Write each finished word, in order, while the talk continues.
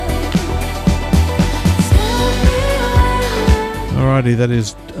Alrighty, that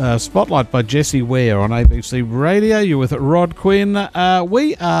is Spotlight by Jessie Ware on ABC Radio. You're with Rod Quinn.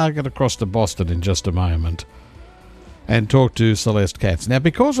 We are going to cross to Boston in just a moment and talk to Celeste Katz. Now,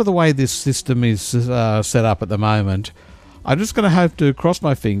 because of the way this system is set up at the moment, I'm just going to hope to cross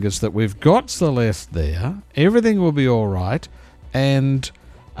my fingers that we've got Celeste there. Everything will be all right. And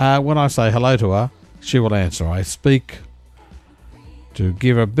when I say hello to her, she will answer. I speak to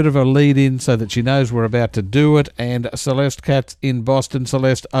give her a bit of a lead in so that she knows we're about to do it. And Celeste Katz in Boston.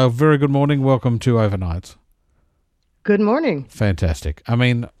 Celeste, a very good morning. Welcome to Overnights. Good morning. Fantastic. I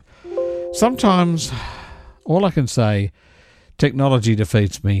mean, sometimes all I can say, technology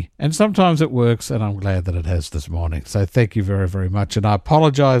defeats me, and sometimes it works, and I'm glad that it has this morning. So thank you very, very much. And I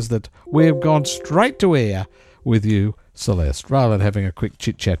apologise that we have gone straight to air with you, Celeste, rather than having a quick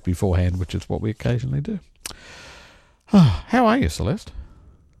chit-chat beforehand, which is what we occasionally do. How are you, Celeste?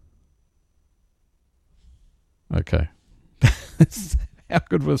 Okay. How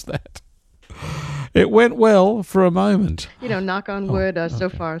good was that? It went well for a moment. You know, knock on wood, so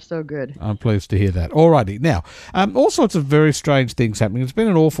far so good. I'm pleased to hear that. Alrighty. Now, all sorts of very strange things happening. It's been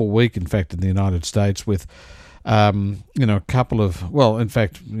an awful week, in fact, in the United States with, a couple of,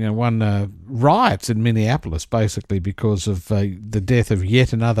 one riots in Minneapolis, basically because of the death of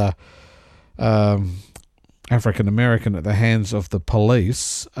yet another African American at the hands of the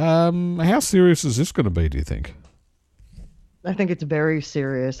police. How serious is this going to be, do you think? I think it's very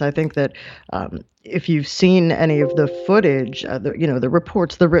serious. I think that if you've seen any of the footage, the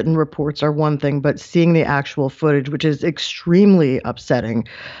reports, the written reports are one thing, but seeing the actual footage, which is extremely upsetting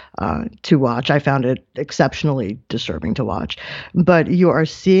to watch, I found it exceptionally disturbing to watch. But you are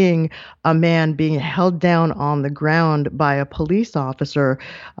seeing a man being held down on the ground by a police officer.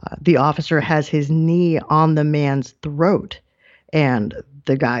 The officer has his knee on the man's throat, and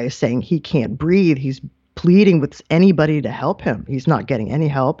the guy is saying he can't breathe. He's pleading with anybody to help him. He's not getting any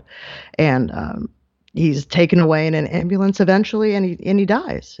help, and he's taken away in an ambulance eventually, and he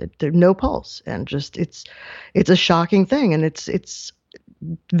dies. There's no pulse, and just it's a shocking thing, and it's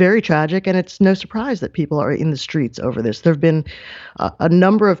very tragic, and it's no surprise that people are in the streets over this. There have been a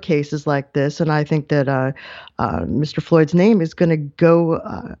number of cases like this, and I think that Mr. Floyd's name is going to go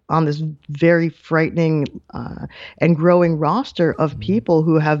on this very frightening and growing roster of people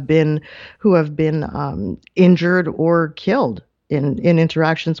who have been injured or killed in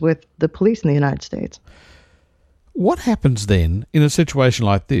interactions with the police in the United States. What happens then in a situation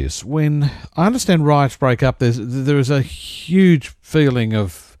like this when, I understand, riots break up, there is a huge feeling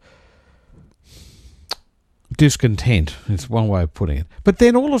of discontent, it's one way of putting it, but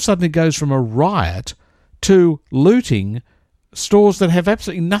then all of a sudden it goes from a riot to looting stores that have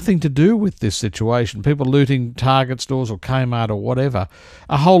absolutely nothing to do with this situation, people looting Target stores or Kmart or whatever,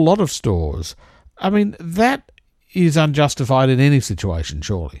 a whole lot of stores. I mean, that is unjustified in any situation,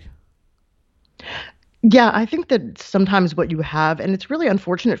 surely. Yeah, I think that sometimes what you have, and it's really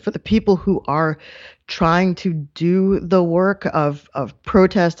unfortunate for the people who are trying to do the work of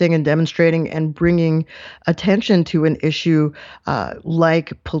protesting and demonstrating and bringing attention to an issue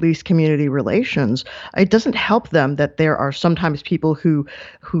like police community relations. It doesn't help them that there are sometimes people who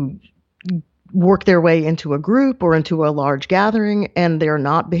work their way into a group or into a large gathering, and they're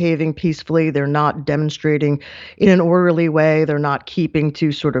not behaving peacefully. They're not demonstrating in an orderly way. They're not keeping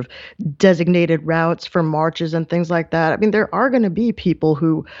to sort of designated routes for marches and things like that. I mean, there are going to be people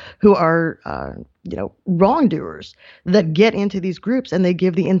who are wrongdoers that get into these groups, and they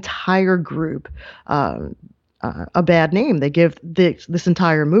give the entire group a bad name. They give this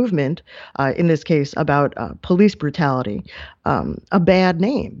entire movement, in this case about police brutality, a bad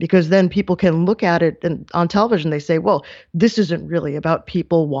name, because then people can look at it and on television they say, well, this isn't really about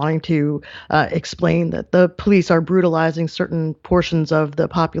people wanting to explain that the police are brutalizing certain portions of the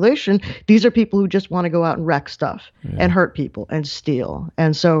population. These are people who just want to go out and wreck stuff and hurt people and steal.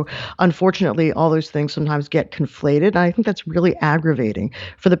 And so unfortunately, all those things sometimes get conflated. And I think that's really aggravating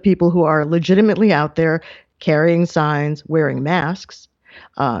for the people who are legitimately out there carrying signs, wearing masks,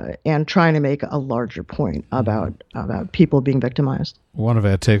 and trying to make a larger point about people being victimized. One of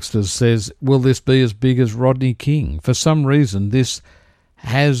our texters says, will this be as big as Rodney King? For some reason, this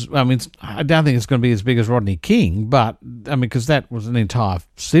has, I don't think it's going to be as big as Rodney King, but, because that was an entire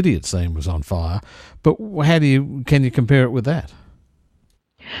city, it seemed, was on fire. But can you compare it with that?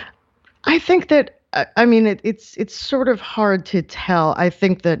 I think that, it's sort of hard to tell. I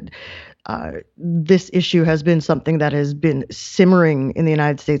think that this issue has been something that has been simmering in the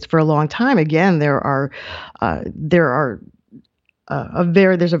United States for a long time. Again, there are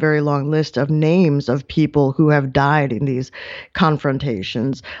there's a very long list of names of people who have died in these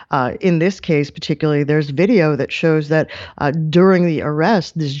confrontations. In this case, particularly, there's video that shows that during the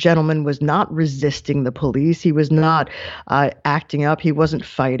arrest, this gentleman was not resisting the police. He was not acting up. He wasn't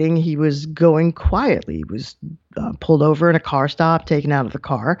fighting. He was going quietly. He was pulled over in a car stop, taken out of the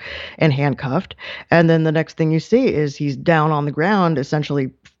car, and handcuffed. And then the next thing you see is he's down on the ground,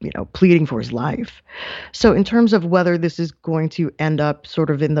 essentially, pleading for his life. So in terms of whether this is going to end up sort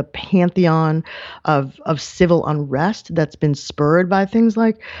of in the pantheon of civil unrest that's been spurred by things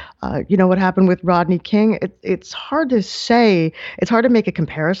like, what happened with Rodney King, it's hard to say. It's hard to make a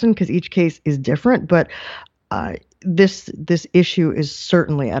comparison because each case is different. But this issue is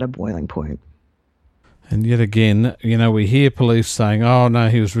certainly at a boiling point. And yet again, we hear police saying, oh, no,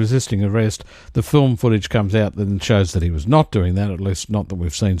 he was resisting arrest. The film footage comes out and shows that he was not doing that, at least not that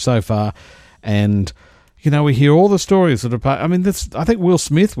we've seen so far. And, we hear all the stories that are... I think Will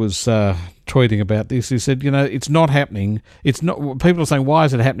Smith was tweeting about this. He said, it's not happening. It's not. People are saying, why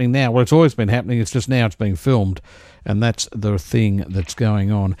is it happening now? Well, it's always been happening. It's just now it's being filmed. And that's the thing that's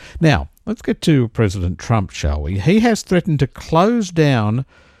going on. Now, let's get to President Trump, shall we? He has threatened to close down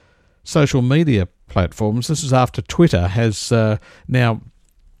social media platforms. This is after Twitter has now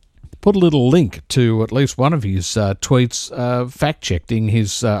put a little link to at least one of his tweets, fact-checking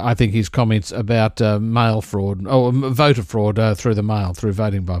his comments about mail fraud or voter fraud through the mail, through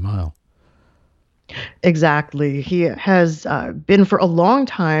voting by mail. Exactly. He has been for a long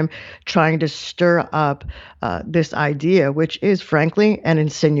time trying to stir up this idea, which is frankly an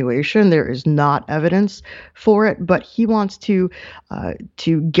insinuation. There is not evidence for it, but he wants to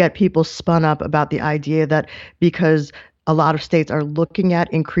get people spun up about the idea that because a lot of states are looking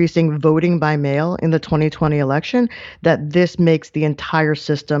at increasing voting by mail in the 2020 election, that this makes the entire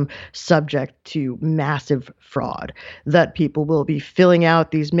system subject to massive fraud, that people will be filling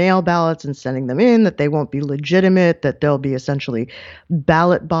out these mail ballots and sending them in, that they won't be legitimate, that there'll be essentially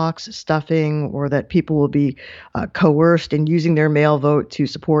ballot box stuffing, or that people will be coerced in using their mail vote to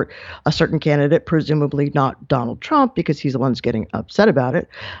support a certain candidate, presumably not Donald Trump, because he's the one who's getting upset about it.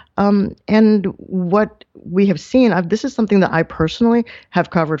 And what we have seen, this is something that I personally have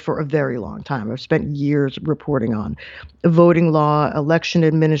covered for a very long time. I've spent years reporting on voting law, election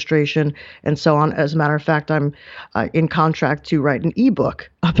administration, and so on. As a matter of fact, I'm in contract to write an ebook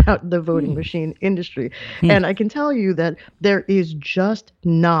about the voting machine industry. And I can tell you that there is just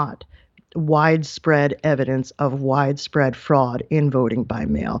not widespread evidence of widespread fraud in voting by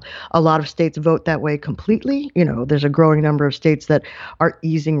mail. A lot of states vote that way completely. There's a growing number of states that are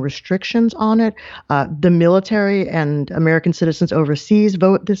easing restrictions on it. The military and American citizens overseas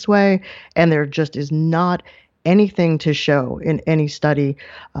vote this way, and there just is not anything to show in any study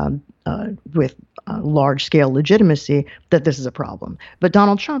with large-scale legitimacy that this is a problem. But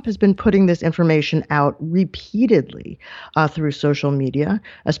Donald Trump has been putting this information out repeatedly through social media,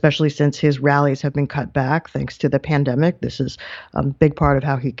 especially since his rallies have been cut back thanks to the pandemic. This is a big part of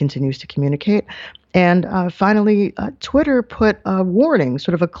how he continues to communicate. And finally, Twitter put a warning,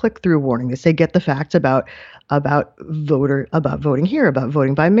 sort of a click-through warning. They say, get the facts about voting here, about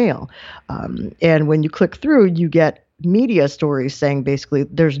voting by mail. And when you click through, you get media stories saying basically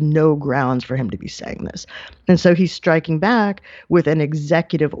there's no grounds for him to be saying this. And so he's striking back with an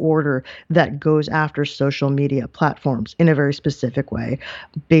executive order that goes after social media platforms in a very specific way.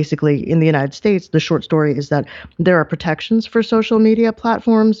 Basically, in the United States, the short story is that there are protections for social media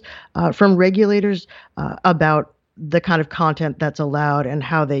platforms from regulators about the kind of content that's allowed and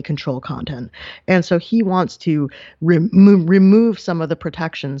how they control content. And so he wants to remove some of the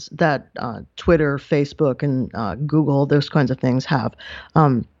protections that Twitter, Facebook, and Google, those kinds of things have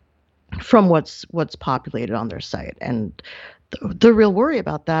from what's populated on their site. And the real worry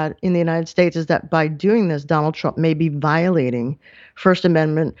about that in the United States is that by doing this, Donald Trump may be violating First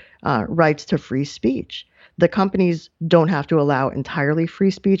Amendment rights to free speech. The companies don't have to allow entirely free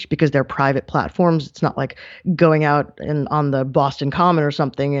speech because they're private platforms. It's not like going out on the Boston Common or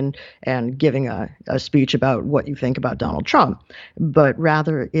something and giving a speech about what you think about Donald Trump, but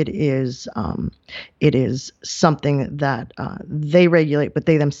rather it is something that they regulate, but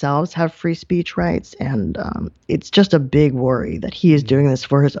they themselves have free speech rights, and it's just a big worry that he is doing this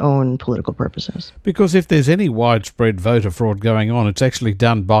for his own political purposes. Because if there's any widespread voter fraud going on, it's actually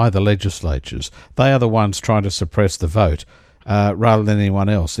done by the legislatures. They are the ones trying to suppress the vote rather than anyone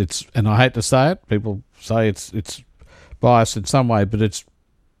else. And I hate to say it, people say it's biased in some way, but it's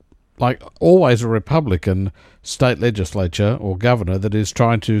like always a Republican state legislature or governor that is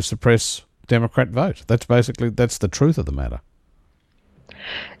trying to suppress Democrat vote. That's the truth of the matter.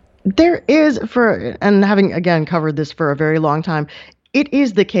 There is, and having again covered this for a very long time, it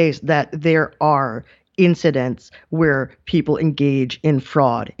is the case that there are incidents where people engage in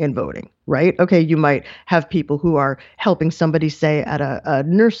fraud in voting, right? Okay, you might have people who are helping somebody, say, at a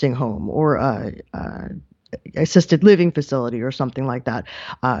nursing home or a assisted living facility or something like that,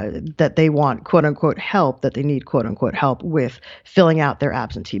 that they want quote unquote help, that they need quote unquote help with filling out their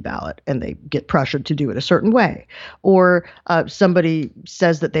absentee ballot, and they get pressured to do it a certain way. Or somebody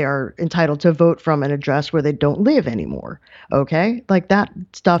says that they are entitled to vote from an address where they don't live anymore. Okay, like that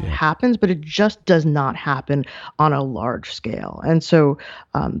stuff happens, but it just does not happen on a large scale. And so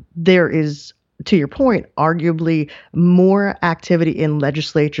there is, to your point, arguably more activity in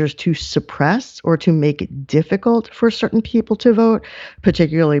legislatures to suppress or to make it difficult for certain people to vote,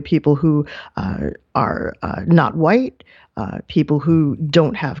 particularly people who are not white, people who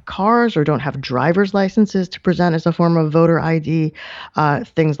don't have cars or don't have driver's licenses to present as a form of voter ID,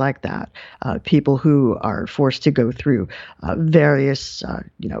 things like that. People who are forced to go through various,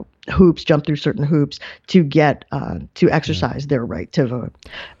 hoops, jump through certain hoops to get to exercise their right to vote.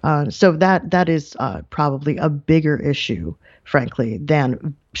 So that is probably a bigger issue, frankly,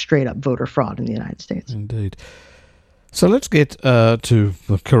 than straight up voter fraud in the United States. Indeed. So let's get to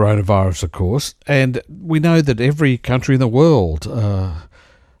the coronavirus, of course, and we know that every country in the world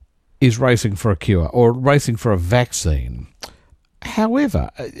is racing for a cure or racing for a vaccine.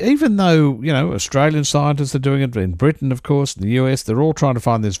 However, even though, Australian scientists are doing it, in Britain, of course, in the US, they're all trying to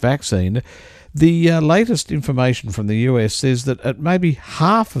find this vaccine, the latest information from the US says that at maybe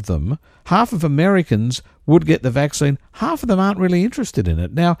half of Americans would get the vaccine, half of them aren't really interested in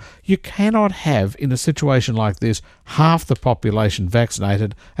it. Now, you cannot have, in a situation like this, half the population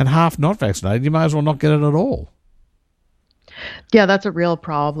vaccinated and half not vaccinated. You may as well not get it at all. Yeah, that's a real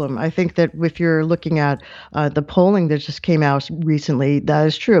problem. I think that if you're looking at the polling that just came out recently, that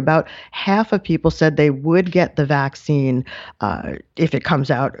is true. About half of people said they would get the vaccine if it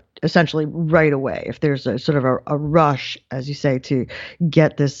comes out essentially right away, if there's a sort of a rush, as you say, to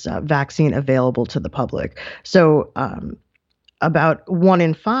get this vaccine available to the public. So about 1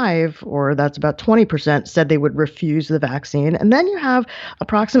 in 5, or that's about 20%, said they would refuse the vaccine. And then you have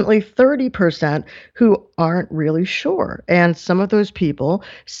approximately 30% who aren't really sure. And some of those people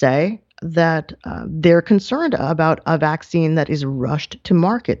say that they're concerned about a vaccine that is rushed to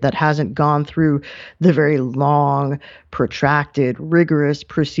market, that hasn't gone through the very long, protracted, rigorous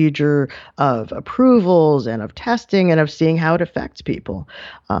procedure of approvals and of testing and of seeing how it affects people.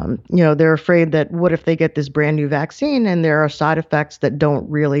 They're afraid that what if they get this brand new vaccine and there are side effects that don't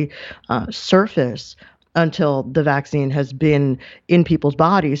really surface until the vaccine has been in people's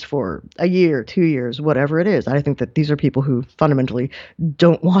bodies for a year, 2 years, whatever it is. I think that these are people who fundamentally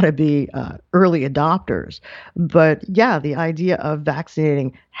don't want to be early adopters. But yeah, the idea of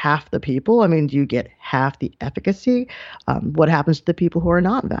vaccinating half the people, I mean, do you get half the efficacy? What happens to the people who are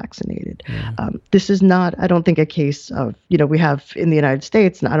not vaccinated? This is not, I don't think, a case of, we have in the United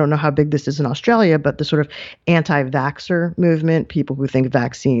States, and I don't know how big this is in Australia, but the sort of anti-vaxxer movement, people who think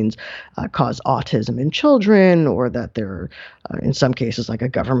vaccines cause autism in children, or that they're, in some cases, like a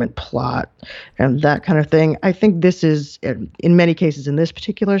government plot and that kind of thing. I think this is, in many cases in this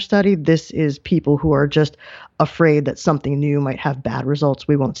particular study, this is people who are just afraid that something new might have bad results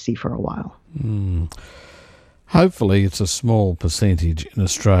we won't see for a while. Hopefully it's a small percentage in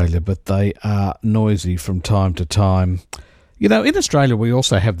Australia, but they are noisy from time to time. In Australia we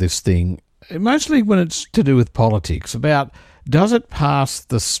also have this thing, mostly when it's to do with politics, about does it pass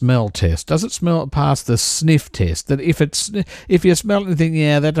the smell test? Does it pass the sniff test? That if you smell anything,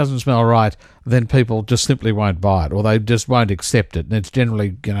 that doesn't smell right, then people just simply won't buy it, or they just won't accept it. And it's generally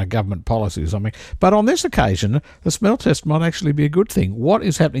government policy or something. But on this occasion, the smell test might actually be a good thing. What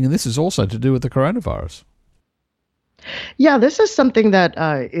is happening, and this is also to do with the coronavirus? Yeah, this is something that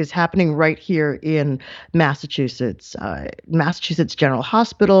is happening right here in Massachusetts. Massachusetts General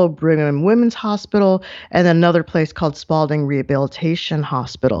Hospital, Brigham and Women's Hospital, and another place called Spalding Rehabilitation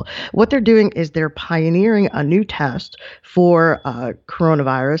Hospital. What they're doing is they're pioneering a new test for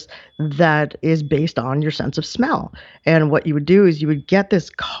coronavirus that is based on your sense of smell. And what you would do is you would get this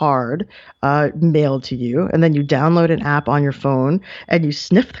card mailed to you, and then you download an app on your phone, and you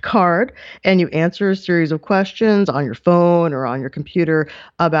sniff the card, and you answer a series of questions on your phone or on your computer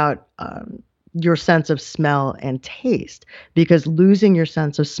about your sense of smell and taste, because losing your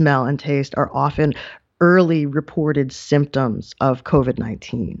sense of smell and taste are often early reported symptoms of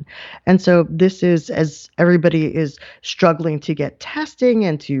COVID-19. And so this is, as everybody is struggling to get testing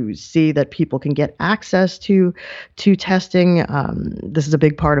and to see that people can get access to testing, this is a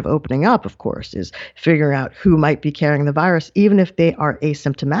big part of opening up, of course, is figuring out who might be carrying the virus, even if they are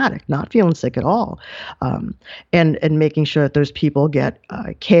asymptomatic, not feeling sick at all, and making sure that those people get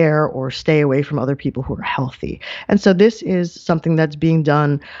care or stay away from other people who are healthy. And so this is something that's being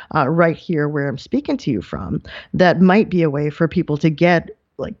done right here where I'm speaking to you from, that might be a way for people to get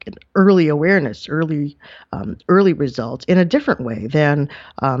like an early awareness, early results in a different way than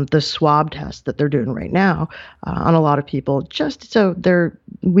the swab test that they're doing right now on a lot of people, just so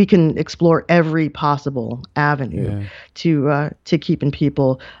we can explore every possible avenue to keeping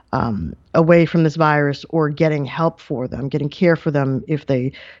people away from this virus or getting help for them, getting care for them if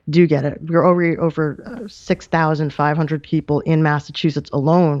they do get it. We're over 6,500 people in Massachusetts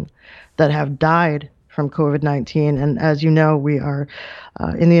alone that have died from COVID-19. And as you know, we are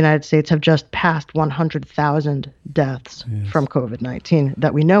in the United States have just passed 100,000 deaths from COVID-19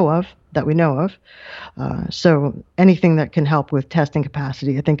 that we know of. So anything that can help with testing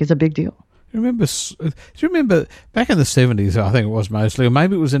capacity, I think, is a big deal. Do you remember back in the 70s, I think it was mostly, or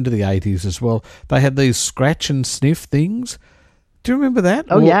maybe it was into the 80s as well, they had these scratch and sniff things. Do you remember that?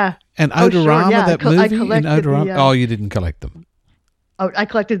 Oh, yeah. And Odorama, sure, yeah. that movie in Odorama? Oh, you didn't collect them. Oh, I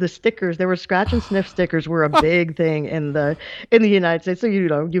collected the stickers. There were scratch and sniff stickers were a big thing in the United States. So, you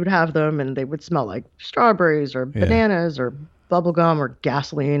would have them and they would smell like strawberries or bananas or bubblegum or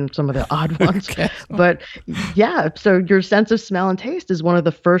gasoline, some of the odd ones. But yeah, so your sense of smell and taste is one of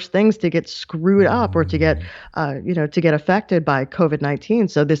the first things to get screwed up or to get, to get affected by COVID-19.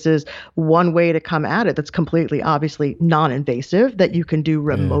 So this is one way to come at it that's completely, obviously, non-invasive, that you can do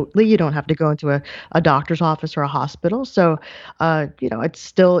remotely. You don't have to go into a doctor's office or a hospital. So, it's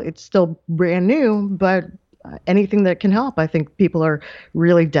still brand new, but anything that can help. I think people are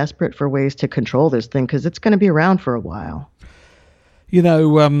really desperate for ways to control this thing because it's going to be around for a while. You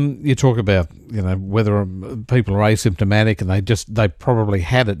talk about, whether people are asymptomatic and they probably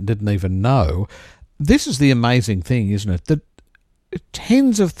had it and didn't even know. This is the amazing thing, isn't it? That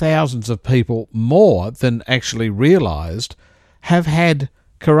tens of thousands of people, more than actually realised, have had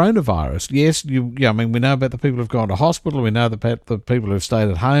coronavirus. Yes, we know about the people who've gone to hospital. We know about the people who've stayed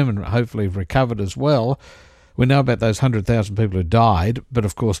at home and hopefully have recovered as well. We know about those 100,000 people who died, but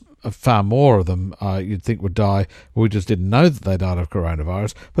of course far more of them you'd think would die. We just didn't know that they died of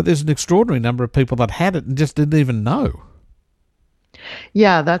coronavirus. But there's an extraordinary number of people that had it and just didn't even know.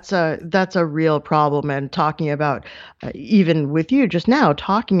 Yeah, that's a real problem. And talking about, even with you just now,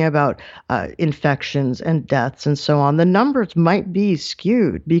 talking about infections and deaths and so on, the numbers might be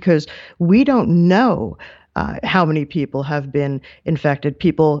skewed because we don't know how many people have been infected.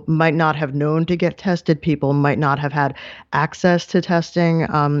 People might not have known to get tested. People might not have had access to testing.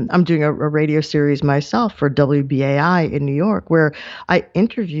 I'm doing a radio series myself for WBAI in New York, where I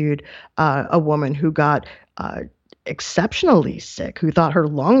interviewed a woman who got exceptionally sick, who thought her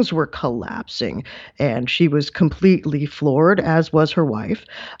lungs were collapsing, and she was completely floored, as was her wife,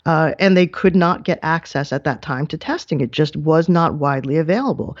 and they could not get access at that time to testing. It just was not widely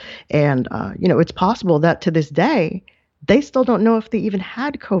available. And it's possible that to this day they still don't know if they even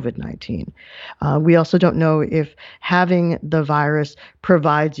had COVID-19. We also don't know if having the virus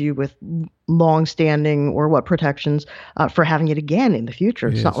provides you with long-standing or what protections for having it again in the future.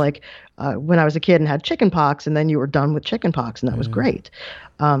 It's not like when I was a kid and had chickenpox and then you were done with chickenpox and that was great.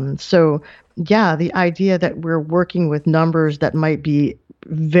 So yeah, the idea that we're working with numbers that might be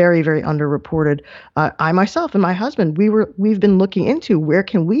very, very underreported. I myself and my husband, we've been looking into where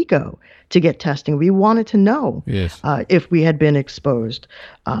can we go to get testing. We wanted to know if we had been exposed.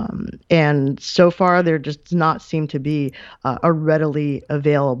 And so far, there just does not seem to be a readily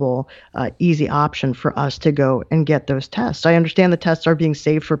available, easy option for us to go and get those tests. I understand the tests are being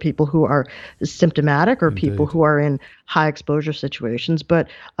saved for people who are symptomatic or people who are in high exposure situations, but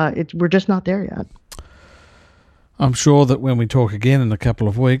we're just not there yet. I'm sure that when we talk again in a couple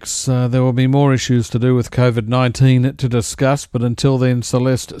of weeks, there will be more issues to do with COVID-19 to discuss. But until then,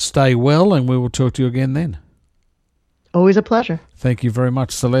 Celeste, stay well, and we will talk to you again then. Always a pleasure. Thank you very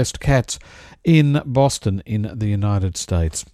much, Celeste Katz in Boston in the United States.